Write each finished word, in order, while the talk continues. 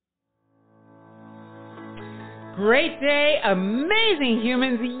Great day, amazing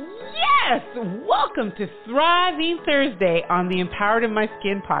humans. Yes! Welcome to Thriving Thursday on the Empowered in My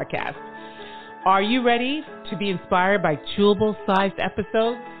Skin podcast. Are you ready to be inspired by chewable-sized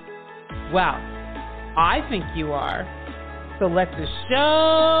episodes? Well, I think you are. So let the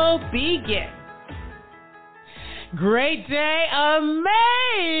show begin. Great day,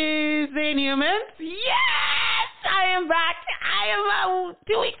 amazing humans. Yes! I am back. I am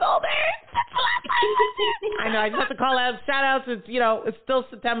 2 weeks older. I know, I just have to call out shout outs. It's still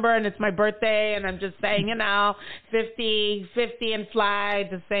September and it's my birthday, and I'm just saying, 50 and fly,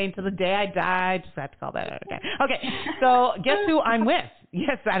 just saying till the day I die. Just have to call that out. Okay, so guess who I'm with?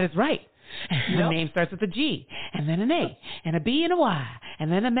 Yes, that is right. Her name starts with a G, and then an A, and a B, and a Y,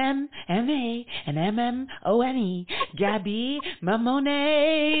 and then a M, and A, and M-M-O-N-E. Gabby Mamone's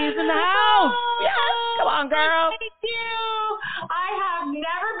in the house. Yes, come on, girl. Thank you. I have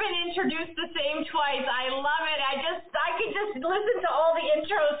never been introduced the same twice. I love it. I could just listen to all the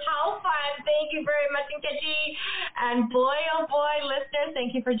intros. How fun. Thank you very much, Nkechi. And boy, oh boy, listeners,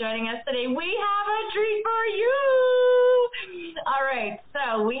 thank you for joining us today. We have a treat for you. All right,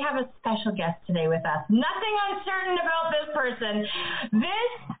 so we have a special guest today with us. Nothing uncertain about this person.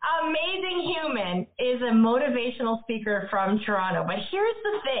 This amazing human is a motivational speaker from Toronto. But here's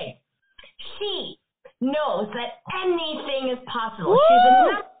the thing. She knows that anything is possible. Woo! She's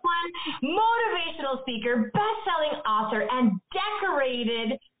a #1 motivational speaker, best-selling author, and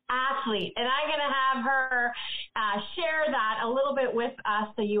decorated athlete. And I'm going to have her share that a little bit with us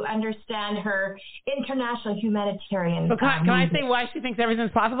so you understand her international humanitarian. So can I say why she thinks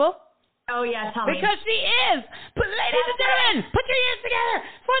everything's possible? Oh, yeah, tell me. Because she is. But ladies and gentlemen, put your ears together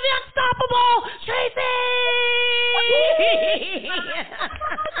for the unstoppable Tracy!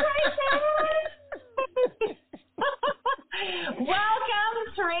 Welcome,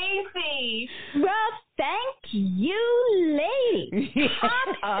 Tracy. Well, thank you, lady. Talk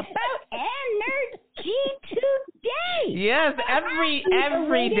about energy today. Yes, every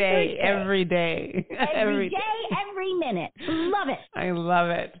day. Every day, every minute. Love it. I love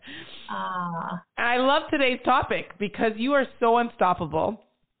it. I love today's topic because you are so unstoppable.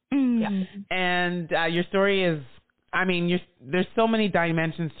 Mm. And your story is, there's so many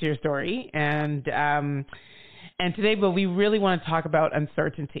dimensions to your story. And today, but we really want to talk about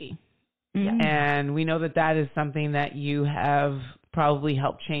uncertainty. Mm. And we know that is something that you have probably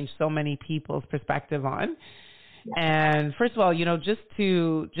helped change so many people's perspective on. Yeah. And first of all, just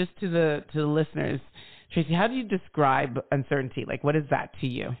to the listeners, Tracy, how do you describe uncertainty? Like, what is that to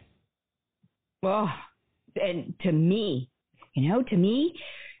you? Well, and to me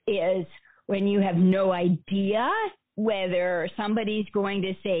is when you have no idea whether somebody's going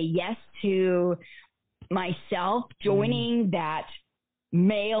to say yes to myself joining that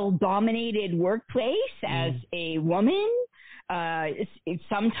male-dominated workplace as a woman.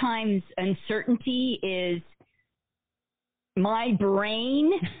 Sometimes uncertainty is my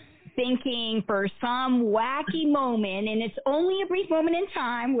brain thinking for some wacky moment, and it's only a brief moment in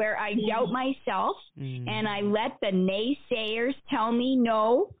time where I doubt myself and I let the naysayers tell me,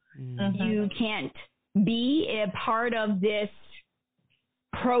 no, you can't be a part of this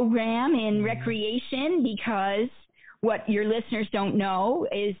program in recreation, because what your listeners don't know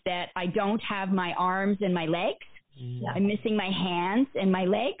is that I don't have my arms and my legs. I'm missing my hands and my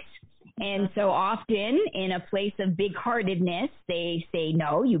legs. And so often in a place of big-heartedness, they say,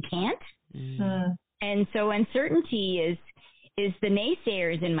 no, you can't. And so uncertainty is the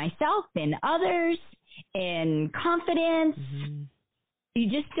naysayers in myself and others, and confidence. You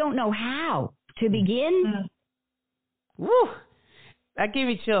just don't know how to begin. Woo! That gave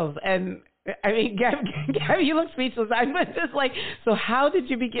me chills. And Gabby, you look speechless. I'm just like, so how did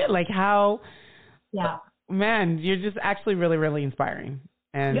you begin? Like, how? Yeah. Man, you're just actually really, really inspiring.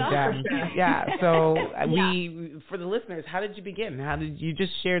 And for sure. So for the listeners, how did you begin? How did you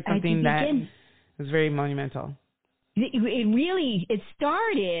just shared something that was very monumental? It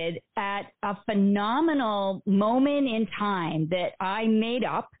started at a phenomenal moment in time that I made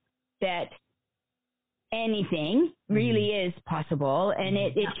up that anything really is possible. And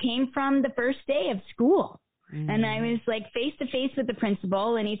it came from the first day of school. And I was like face to face with the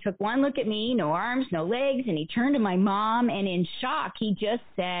principal, and he took one look at me, no arms, no legs, and he turned to my mom, and in shock, he just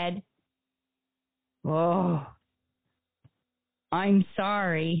said, "Oh, I'm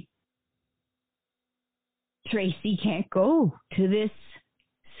sorry. Tracy can't go to this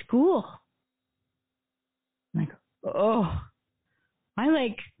school." I'm like, oh,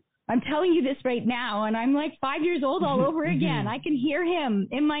 I'm telling you this right now, and I'm like 5 years old all over again. I can hear him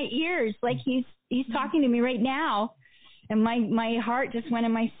in my ears, like he's talking to me right now, and my heart just went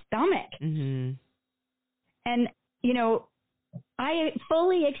in my stomach. And, you know, I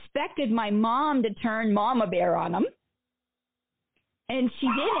fully expected my mom to turn mama bear on him, and she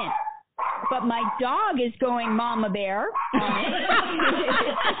didn't. But my dog is going mama bear on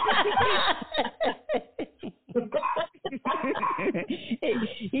it.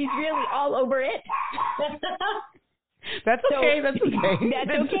 He's really all over it. That's okay. That's okay.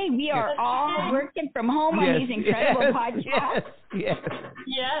 That's okay. We are all working from home on these incredible podcasts. Yes.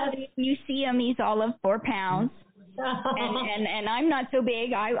 You see him, he's all of 4 pounds. And I'm not so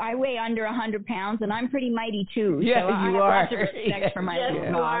big. I weigh under 100 pounds, and I'm pretty mighty too. Yeah, so I have lots of respect for my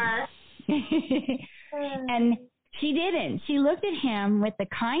little dog. And she didn't. She looked at him with the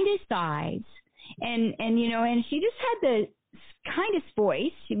kindest eyes, and you know, and she just had the kindest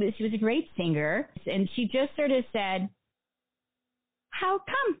voice. She was a great singer, and she just sort of said, "How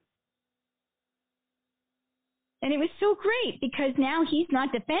come?" And it was so great because now he's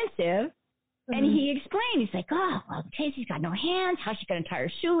not defensive. And he explained, he's like, oh, well, Tracy's got no hands. How's she going to tie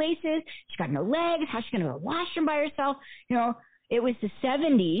her shoelaces? She's got no legs. How's she going to go to the washroom by herself? You know, it was the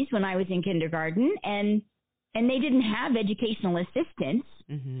 70s when I was in kindergarten, and they didn't have educational assistants.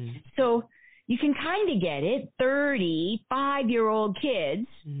 So you can kind of get it. 35-year-old kids,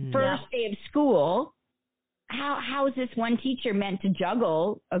 first day of school. How is this one teacher meant to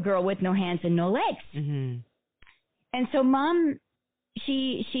juggle a girl with no hands and no legs? And so Mom,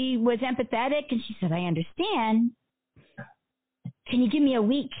 she was empathetic, and she said, I understand. Can you give me a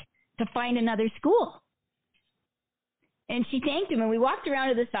week to find another school? And she thanked him, and we walked around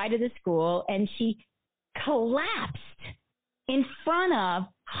to the side of the school, and she collapsed in front of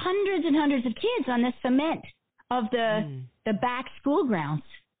hundreds and hundreds of kids on the cement of the back school grounds.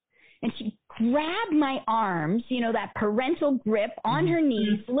 And she grabbed my arms, you know, that parental grip on her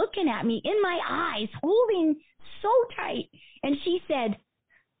knees, looking at me in my eyes, holding so tight. And she said,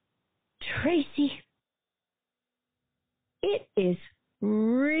 Tracy, it is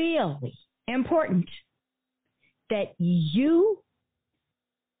really important that you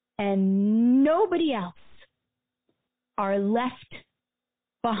and nobody else are left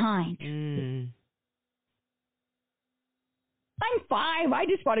behind. I'm 5. I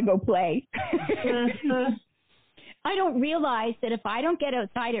just want to go play. I don't realize that if I don't get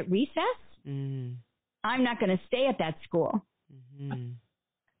outside at recess, I'm not going to stay at that school.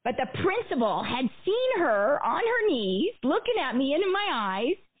 But the principal had seen her on her knees, looking at me into my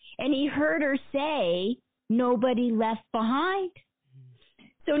eyes, and he heard her say, nobody left behind.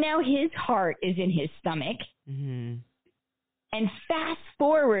 So now his heart is in his stomach. And fast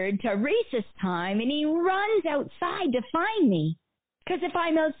forward to recess time, and he runs outside to find me. Because if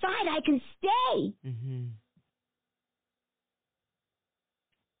I'm outside, I can stay.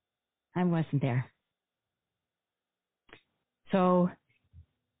 I wasn't there. So,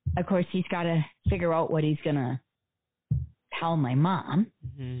 of course, he's got to figure out what he's going to tell my mom.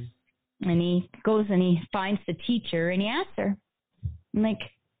 And he goes and he finds the teacher, and he asks her, I'm like,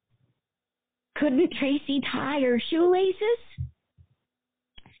 couldn't Tracy tie her shoelaces?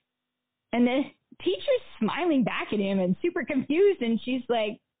 And the teacher's smiling back at him and super confused, and she's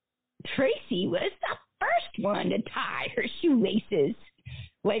like, Tracy was the first one to tie her shoelaces.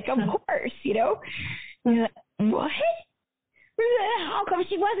 Like, of course, you know. And he's like, what? How come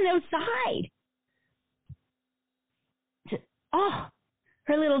she wasn't outside? Oh,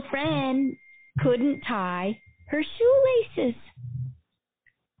 her little friend couldn't tie her shoelaces.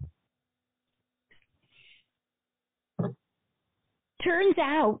 Turns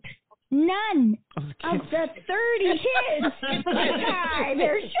out none of the 30 kids could tie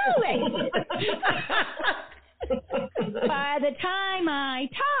their shoelaces. By the time I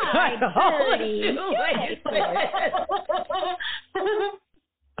tied 30 shoelaces.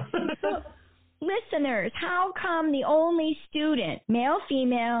 So, listeners, how come the only student, male,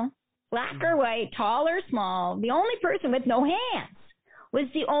 female, black or white, tall or small, the only person with no hands was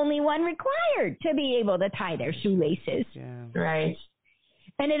the only one required to be able to tie their shoelaces? Right.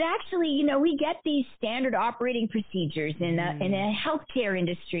 And it actually, you know, we get these standard operating procedures in a healthcare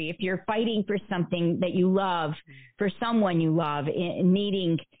industry. If you're fighting for something that you love, for someone you love,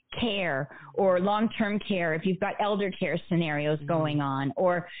 needing care or long-term care, if you've got elder care scenarios going on,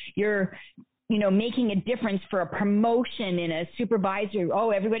 or you're, you know, making a difference for a promotion in a supervisory,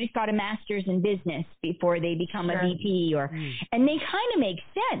 everybody's got a master's in business before they become a VP, and they kind of make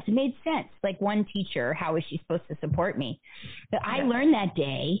sense. It made sense. Like one teacher, how is she supposed to support me? But I learned that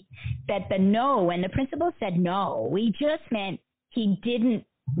day that the no, when the principal said no, we just meant he didn't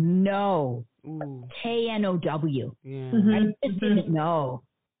know. K-N-O-W. I just didn't know.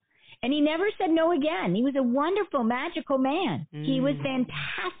 And he never said no again. He was a wonderful, magical man. He was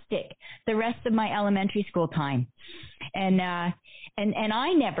fantastic the rest of my elementary school time. And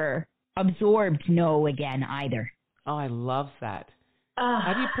I never absorbed no again either. Oh, I love that.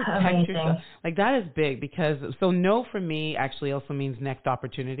 How do you protect amazing. yourself? Like, that is big, because so no for me actually also means next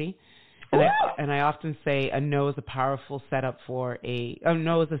opportunity. And I often say a no is a powerful setup for a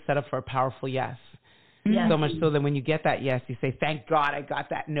setup for a powerful yes. Yes. So much so that when you get that yes, you say, thank God I got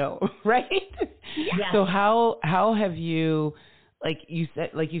that no, right? Yes. So how have you, like you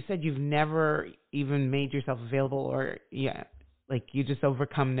said, you've never even made yourself available, or like you just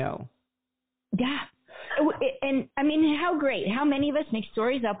overcome no. Yeah. And I mean, how great. How many of us make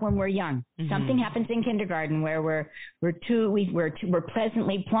stories up when we're young? Mm-hmm. Something happens in kindergarten where we're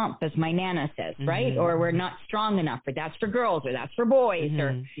pleasantly plump, as my Nana says, right? Or we're not strong enough, or that's for girls, or that's for boys,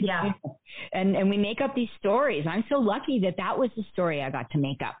 or and we make up these stories. I'm so lucky that was the story I got to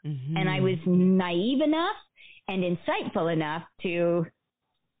make up, and I was naive enough and insightful enough to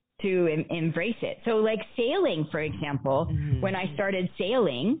embrace it. So, like sailing, for example, when I started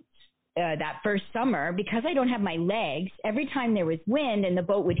sailing. That first summer, because I don't have my legs, every time there was wind and the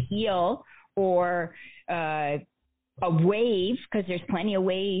boat would heel, or a wave, because there's plenty of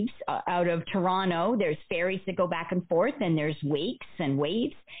waves out of Toronto. There's ferries that go back and forth, and there's wakes and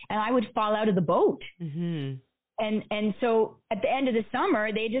waves, and I would fall out of the boat. And so at the end of the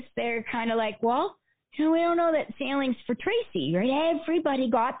summer, they're kind of like, well, we don't know that sailing's for Tracy, right? Everybody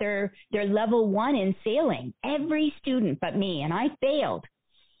got their level 1 in sailing, every student but me, and I failed.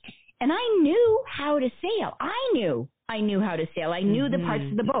 And I knew how to sail. I knew how to sail. I knew the parts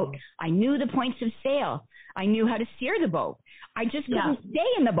of the boat. I knew the points of sail. I knew how to steer the boat. I just couldn't stay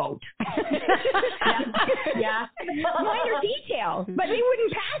in the boat. Minor detail. But they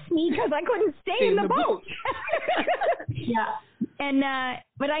wouldn't pass me because I couldn't stay in the boat. And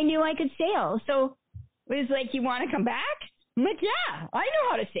but I knew I could sail. So it was like, you want to come back? I'm like, yeah, I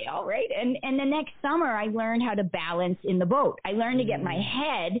know how to sail, right? And the next summer, I learned how to balance in the boat. I learned to get my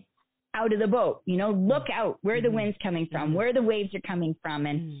head out of the boat, look out where the wind's coming from, where the waves are coming from.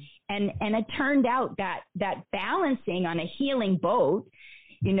 And it turned out that balancing on a heeling boat,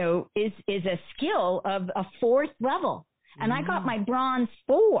 is a skill of a 4th level. And I got my bronze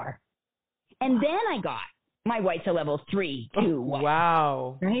 4. And then I got my white's a level 3, 2.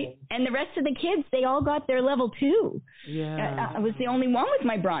 Wow. Right. And the rest of the kids, they all got their level 2. Yeah. I was the only one with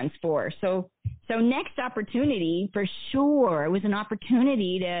my bronze 4. So next opportunity, for sure, it was an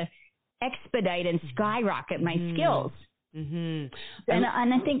opportunity to expedite and skyrocket my skills. And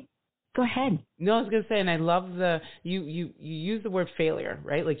I think, go ahead. No, I was going to say, and I love you use the word failure,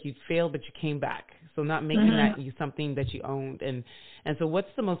 right? Like you failed, but you came back. So not making that something that you owned. And so what's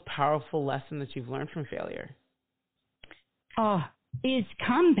the most powerful lesson that you've learned from failure? Oh, is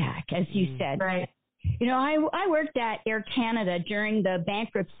comeback, as you said. Right. I worked at Air Canada during the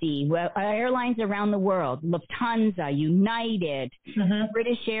bankruptcy, airlines around the world, Lufthansa, United,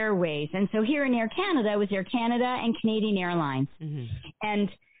 British Airways. And so here in Air Canada was Air Canada and Canadian Airlines. And,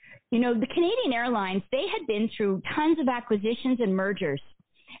 the Canadian Airlines, they had been through tons of acquisitions and mergers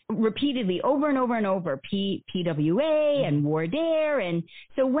repeatedly, over and over and over, PWA and Wardair. And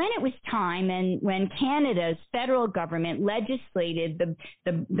so when it was time, and when Canada's federal government legislated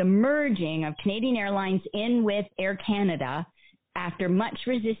the merging of Canadian Airlines in with Air Canada, after much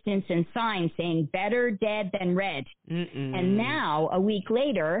resistance and signs saying better dead than red. And now, a week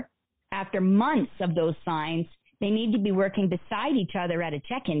later, after months of those signs, they need to be working beside each other at a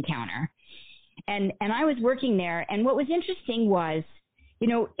check-in counter. And I was working there, and what was interesting was,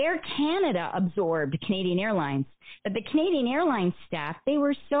 Air Canada absorbed Canadian Airlines, but the Canadian Airlines staff, they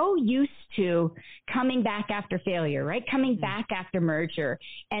were so used to coming back after failure, right? Coming back after merger.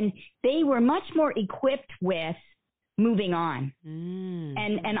 And they were much more equipped with moving on.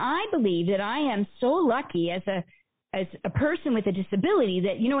 And I believe that I am so lucky as a person with a disability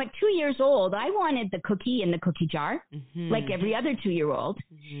that, at 2 years old, I wanted the cookie in the cookie jar, like every other 2-year-old.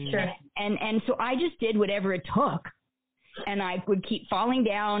 Sure. And so I just did whatever it took. And I would keep falling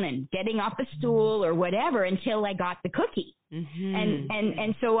down and getting off a stool or whatever until I got the cookie.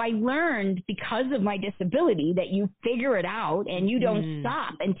 And so I learned, because of my disability, that you figure it out and you don't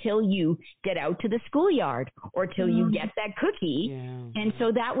stop until you get out to the schoolyard or till you get that cookie. And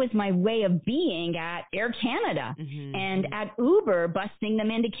so that was my way of being at Air Canada and at Uber, busting them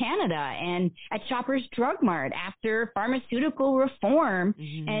into Canada, and at Shoppers Drug Mart after pharmaceutical reform.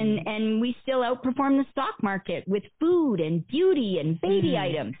 And we still outperform the stock market with food and beauty and baby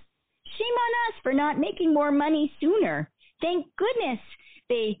items. Shame on us for not making more money sooner. Thank goodness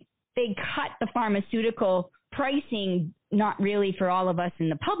they cut the pharmaceutical pricing, not really for all of us in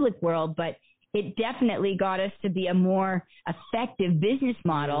the public world, but it definitely got us to be a more effective business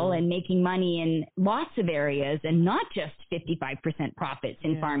model and making money in lots of areas and not just 55% profits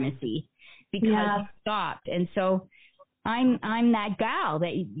in pharmacy because we stopped. And so I'm that gal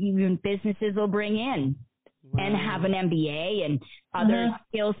that even businesses will bring in and have an MBA and other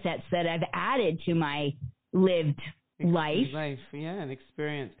skill sets that I've added to my lived life, and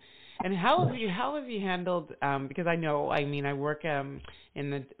experience. And how have you handled? Because I work in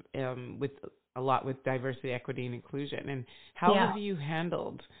the with a lot with diversity, equity, and inclusion. And how have you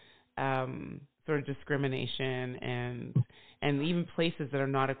handled sort of discrimination and even places that are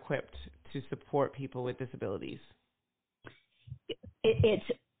not equipped to support people with disabilities? It's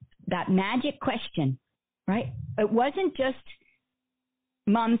that magic question, right? It wasn't just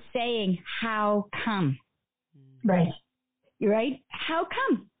Mom saying, "How come?" Right. Right? How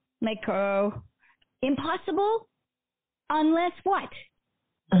come? Like, impossible? Unless what?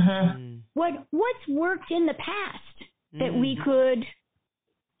 What's worked in the past that we could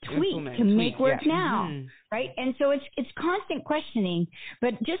tweak to make work now, right? And so it's constant questioning.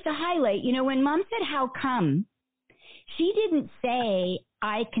 But just to highlight, when Mom said, "How come?" she didn't say,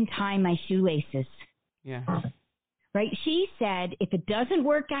 "I can tie my shoelaces." Yeah. Right? She said, "If it doesn't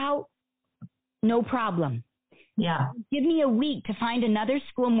work out, no problem. Yeah. Give me a week to find another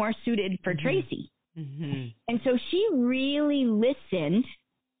school more suited for Tracy." And so she really listened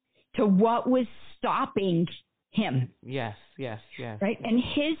to what was stopping him. Yes. Right? And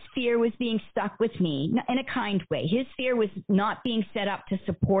his fear was being stuck with me in a kind way. His fear was not being set up to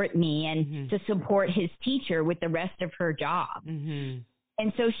support me and to support his teacher with the rest of her job.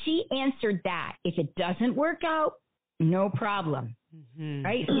 And so she answered that. If it doesn't work out, no problem.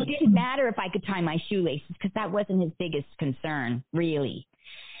 Right? It didn't matter if I could tie my shoelaces because that wasn't his biggest concern, really.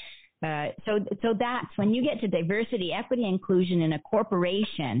 So that's when you get to diversity, equity, inclusion in a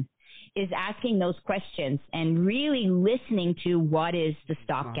corporation is asking those questions and really listening to what is the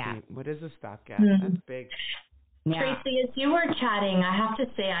stopgap. What is the stopgap? That's big. Yeah. Tracy, as you were chatting, I have to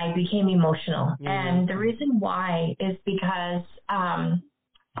say I became emotional. And the reason why is because,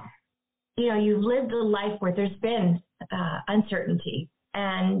 you've lived a life where there's been uncertainty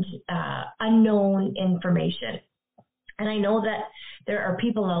and unknown information. And I know that there are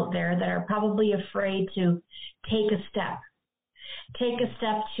people out there that are probably afraid to take a step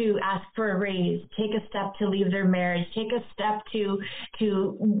to ask for a raise, take a step to leave their marriage, take a step to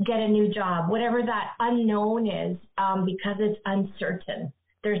get a new job, whatever that unknown is, because it's uncertain.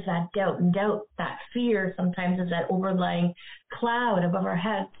 There's that doubt, that fear sometimes is that overlying cloud above our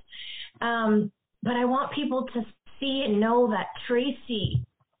heads. But I want people to see and know that Tracy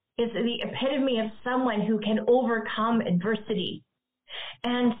is the epitome of someone who can overcome adversity.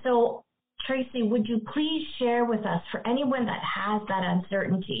 And so, Tracy, would you please share with us, for anyone that has that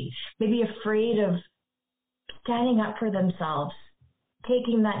uncertainty, maybe afraid of standing up for themselves,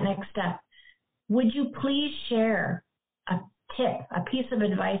 taking that next step, would you please share a tip, a piece of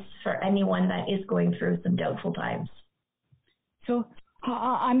advice for anyone that is going through some doubtful times? So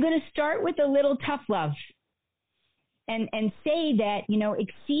I'm going to start with a little tough love and say that,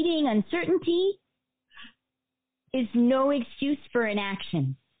 exceeding uncertainty is no excuse for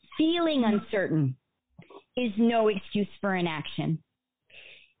inaction. Feeling uncertain is no excuse for inaction.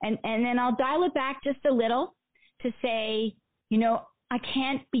 And then I'll dial it back just a little to say, I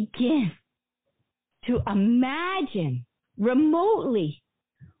can't begin to imagine remotely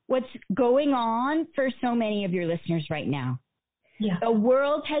what's going on for so many of your listeners right now. Yeah. The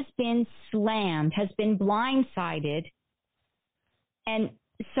world has been slammed, has been blindsided, and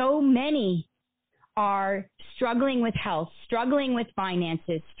so many are struggling with health, struggling with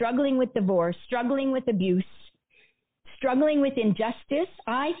finances, struggling with divorce, struggling with abuse, struggling with injustice.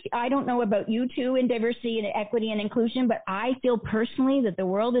 I don't know about you two in diversity and equity and inclusion, but I feel personally that the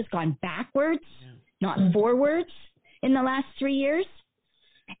world has gone backwards, not forwards in the last 3 years.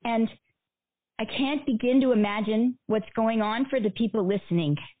 And I can't begin to imagine what's going on for the people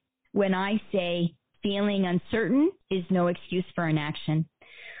listening when I say feeling uncertain is no excuse for inaction.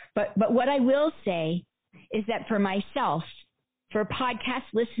 But what I will say is that for myself, for podcast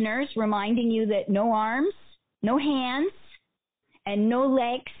listeners, reminding you that no arms, no hands, and no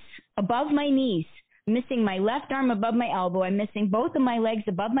legs above my knees. I'm missing my left arm above my elbow. I'm missing both of my legs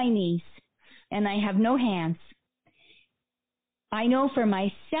above my knees, and I have no hands. I know for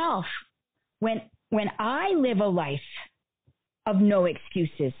myself, when I live a life of no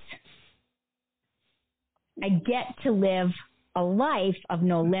excuses, I get to live a life of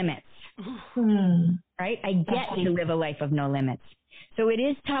no limits, right? I get to live a life of no limits. So it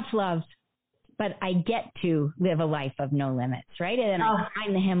is tough love, but I get to live a life of no limits, right? And then I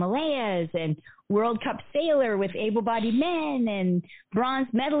climb the Himalayas and World Cup sailor with able-bodied men and bronze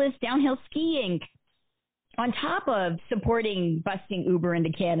medalist downhill skiing, on top of supporting busting Uber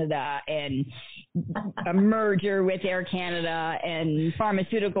into Canada and a merger with Air Canada and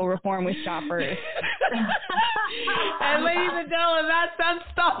pharmaceutical reform with Shoppers. And ladies and gentlemen, that's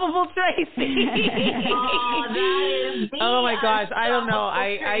Unstoppable Tracy. Oh my gosh, I don't know.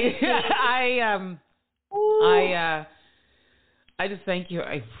 I just thank you.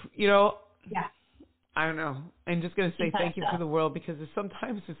 I don't know. I'm just gonna say thank you for the world, because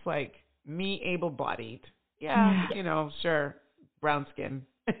sometimes it's like me, able-bodied. Yeah, sure, brown skin,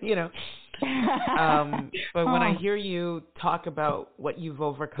 But when I hear you talk about what you've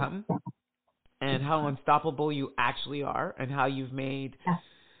overcome and how unstoppable you actually are, and how you've made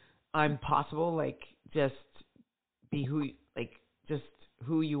impossible, like, just be just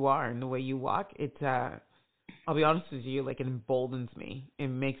who you are and the way you walk, I'll be honest with you, like, it emboldens me. It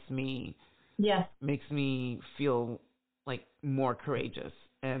makes me feel like more courageous,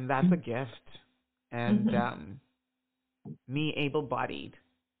 and that's a gift. And me, able-bodied,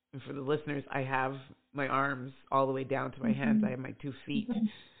 and for the listeners, I have my arms all the way down to my hands. I have my 2 feet,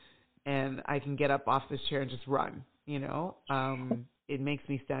 and I can get up off this chair and just run. It makes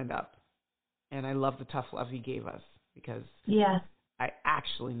me stand up, and I love the tough love you gave us, because I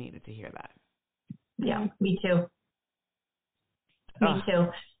actually needed to hear that. Yeah, me too. Me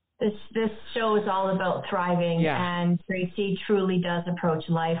too. This show is all about thriving, and Tracy truly does approach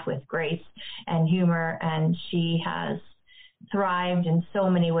life with grace and humor, and she has thrived in so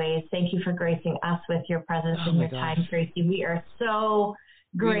many ways. Thank you for gracing us with your presence and your time, Tracy. We are so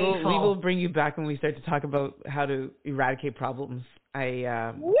grateful. We will bring you back when we start to talk about how to eradicate problems.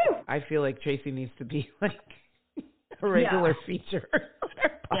 I feel like Tracy needs to be like a regular feature.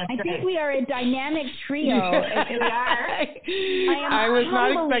 I think we are a dynamic trio. We are. I was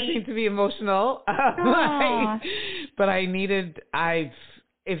not expecting to be emotional, but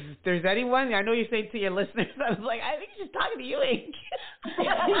if there's anyone, I know you're saying to your listeners, I was like, I think she's talking to you, Ink.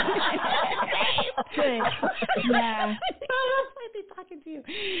 Yeah. I'd be talking to you.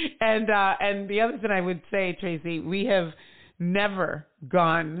 And the other thing I would say, Tracy, we have never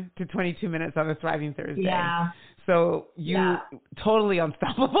gone to 22 minutes on a Thriving Thursday. Yeah. So you totally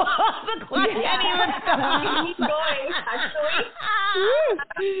unstoppable. The clock can't even stop. Keep going, actually.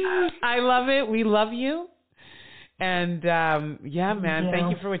 I love it. We love you. And man, thank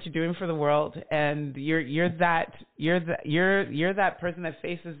you for what you're doing for the world. And you're that person that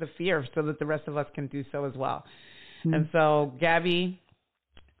faces the fear so that the rest of us can do so as well. Mm-hmm. And so, Gabby,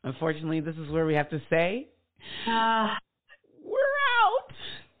 unfortunately, this is where we have to say, we're out.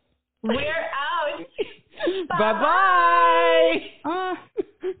 We're out. Bye-bye.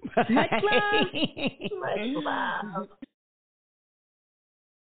 Much love. Much love.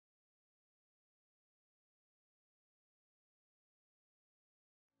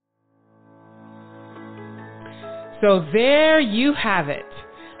 So there you have it.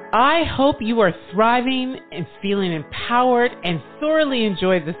 I hope you are thriving and feeling empowered and thoroughly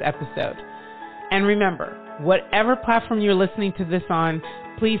enjoyed this episode. And remember, whatever platform you're listening to this on,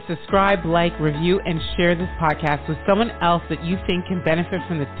 please subscribe, like, review, and share this podcast with someone else that you think can benefit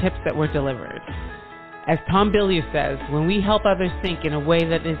from the tips that were delivered. As Tom Bilyeu says, when we help others think in a way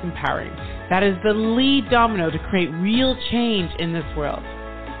that is empowering, that is the lead domino to create real change in this world.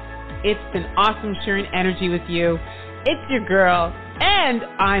 It's been awesome sharing energy with you. It's your girl, and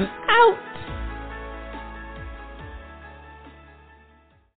I'm out.